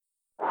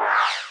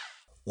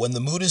When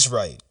the Mood is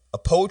Right, A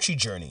Poetry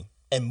Journey,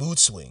 and Mood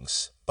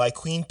Swings by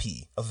Queen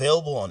P,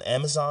 available on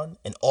Amazon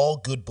and all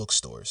good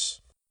bookstores.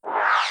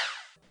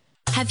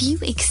 Have you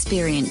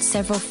experienced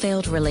several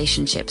failed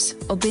relationships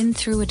or been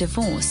through a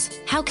divorce?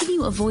 How can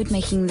you avoid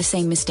making the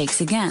same mistakes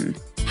again?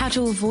 How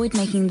to avoid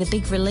making the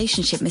big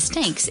relationship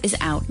mistakes is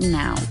out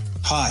now.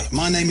 Hi,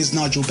 my name is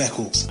Nigel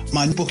Beckles.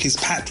 My book is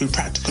packed with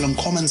practical and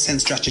common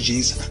sense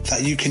strategies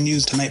that you can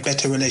use to make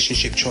better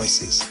relationship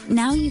choices.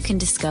 Now you can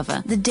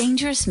discover the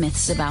dangerous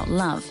myths about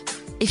love.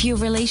 If your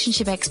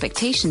relationship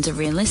expectations are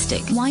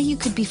realistic, why you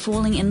could be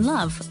falling in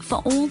love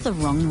for all the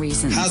wrong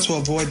reasons. How to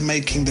avoid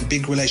making the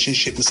big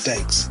relationship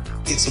mistakes.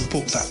 It's a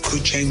book that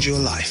could change your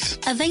life.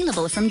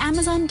 Available from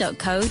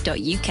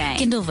amazon.co.uk.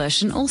 Kindle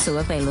version also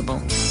available.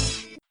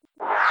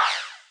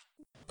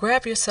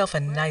 Grab yourself a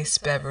nice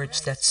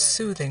beverage that's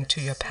soothing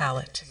to your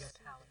palate.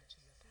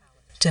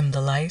 Dim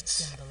the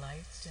lights,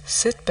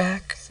 sit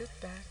back,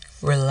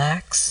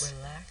 relax,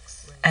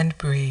 and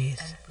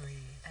breathe.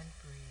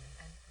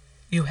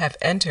 You have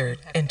entered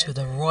into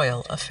the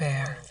royal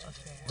affair.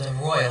 The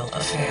royal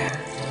affair.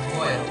 The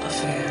royal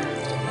affair.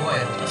 The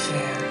royal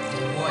affair.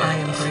 I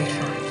am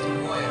grateful. The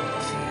royal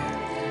affair.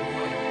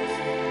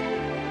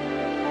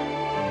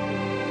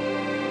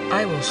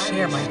 I will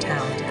share my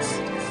talents.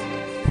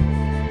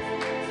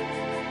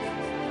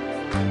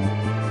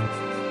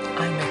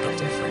 I make a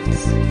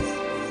difference.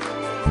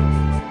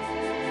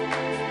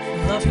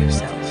 Love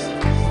yourself.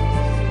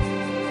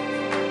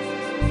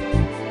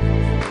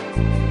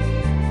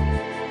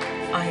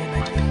 I am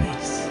at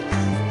peace.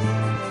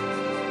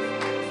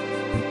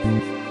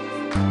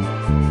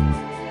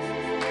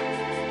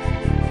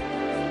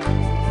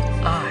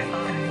 I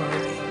am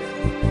worthy.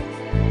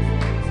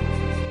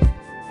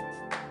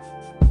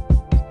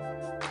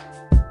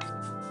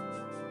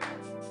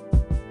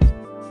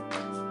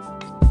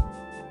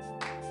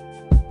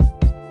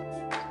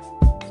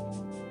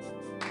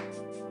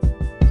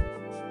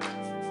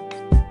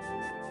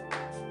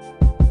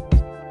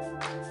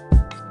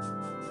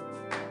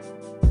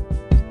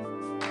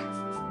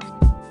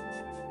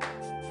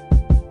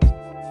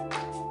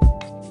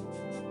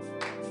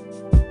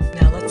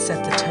 Now let's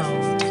set the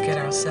tone to get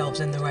ourselves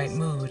in the right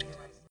mood.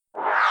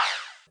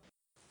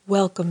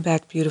 Welcome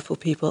back, beautiful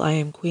people. I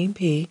am Queen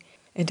P,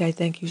 and I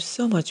thank you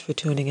so much for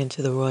tuning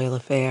into The Royal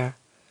Affair.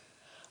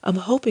 I'm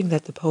hoping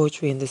that the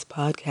poetry in this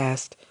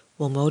podcast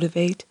will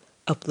motivate,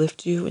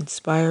 uplift you,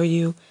 inspire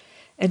you,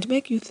 and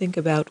make you think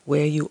about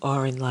where you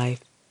are in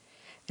life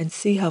and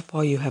see how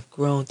far you have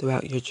grown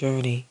throughout your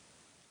journey.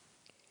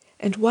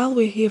 And while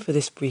we're here for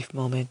this brief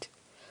moment,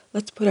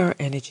 let's put our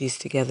energies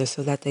together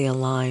so that they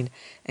align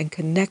and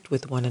connect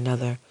with one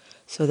another,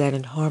 so that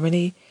in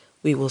harmony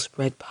we will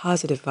spread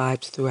positive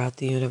vibes throughout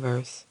the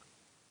universe.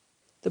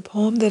 The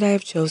poem that I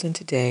have chosen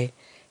today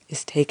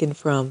is taken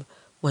from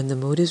When the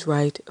Mood is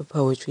Right, A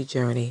Poetry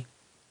Journey,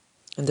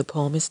 and the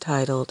poem is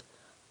titled,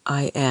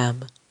 I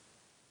Am,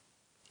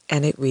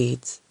 and it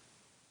reads,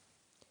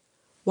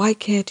 Why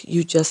can't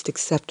you just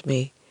accept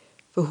me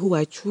for who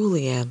I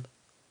truly am?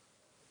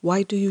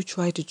 Why do you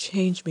try to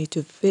change me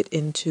to fit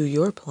into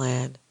your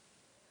plan?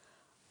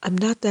 I'm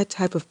not that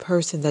type of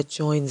person that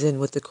joins in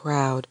with the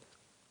crowd.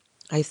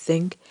 I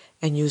think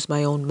and use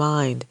my own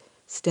mind,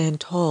 stand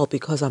tall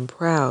because I'm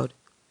proud.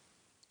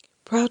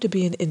 Proud to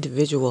be an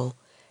individual,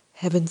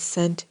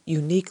 heaven-sent,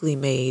 uniquely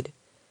made.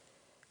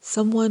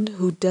 Someone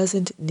who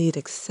doesn't need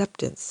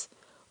acceptance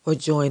or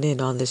join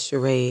in on this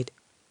charade.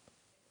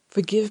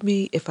 Forgive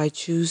me if I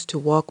choose to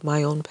walk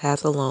my own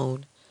path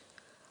alone.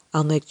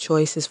 I'll make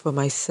choices for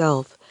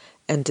myself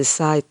and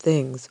decide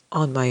things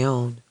on my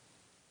own.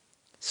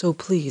 So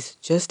please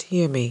just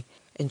hear me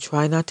and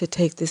try not to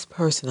take this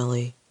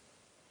personally.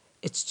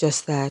 It's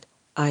just that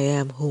I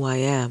am who I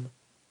am.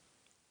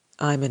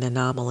 I'm an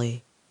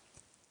anomaly.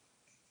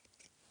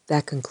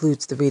 That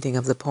concludes the reading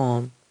of the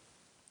poem.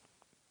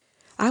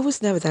 I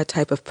was never that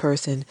type of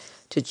person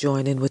to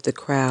join in with the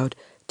crowd,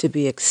 to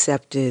be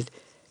accepted,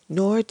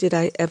 nor did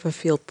I ever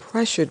feel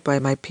pressured by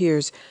my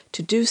peers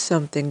to do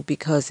something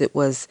because it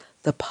was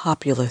the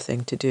popular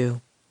thing to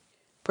do.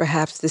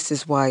 Perhaps this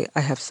is why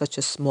I have such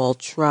a small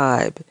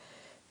tribe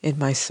in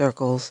my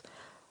circles.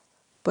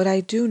 But I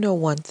do know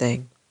one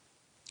thing.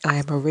 I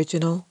am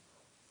original,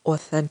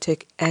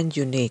 authentic, and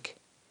unique.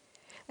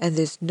 And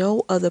there's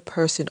no other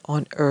person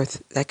on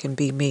earth that can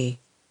be me.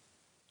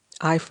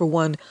 I, for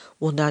one,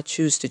 will not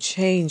choose to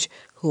change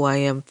who I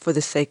am for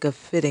the sake of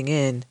fitting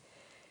in.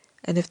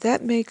 And if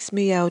that makes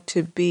me out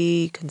to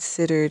be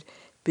considered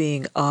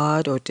being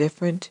odd or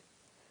different,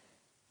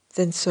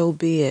 then so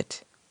be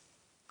it.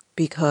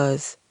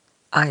 Because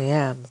I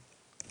am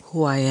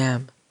who I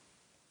am.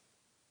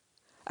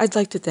 I'd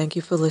like to thank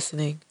you for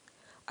listening.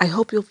 I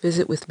hope you'll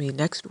visit with me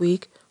next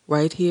week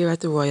right here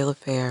at the Royal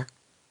Affair.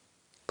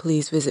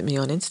 Please visit me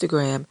on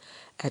Instagram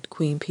at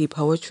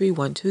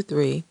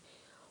QueenPPoetry123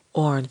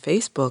 or on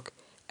Facebook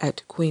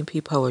at Queen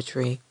P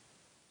Poetry.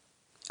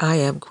 I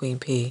am Queen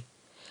P,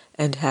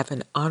 and have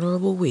an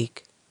honorable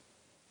week.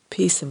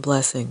 Peace and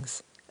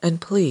blessings,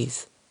 and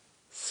please,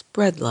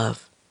 spread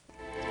love.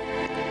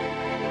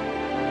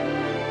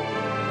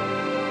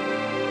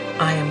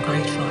 I am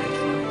grateful.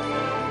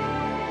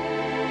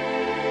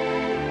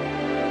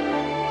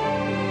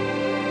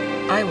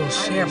 I will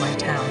share my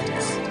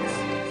talents.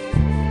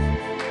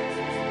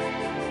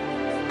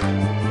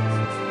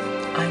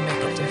 I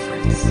make a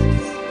difference.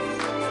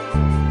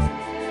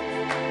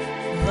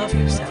 Love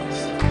yourself.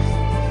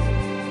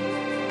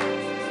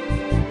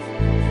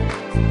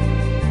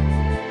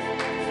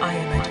 I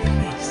am at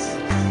peace.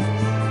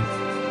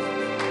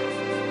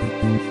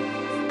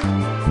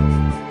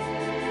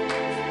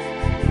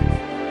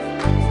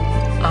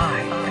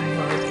 I am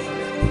worthy.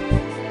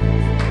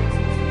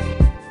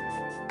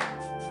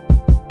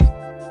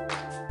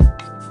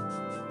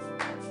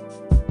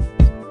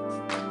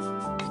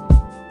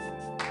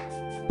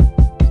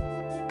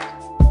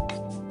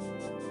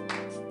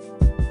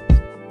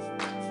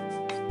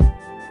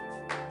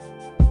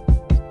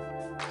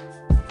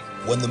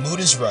 When the Mood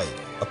is Right,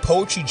 A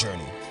Poetry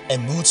Journey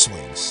and Mood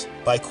Swings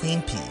by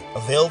Queen P,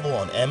 available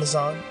on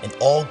Amazon and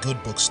all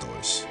good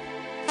bookstores.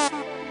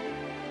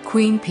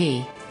 Queen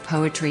P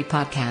Poetry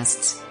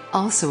Podcasts,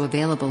 also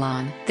available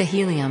on the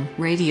Helium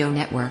Radio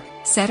Network,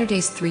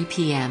 Saturdays 3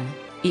 p.m.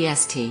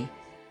 EST.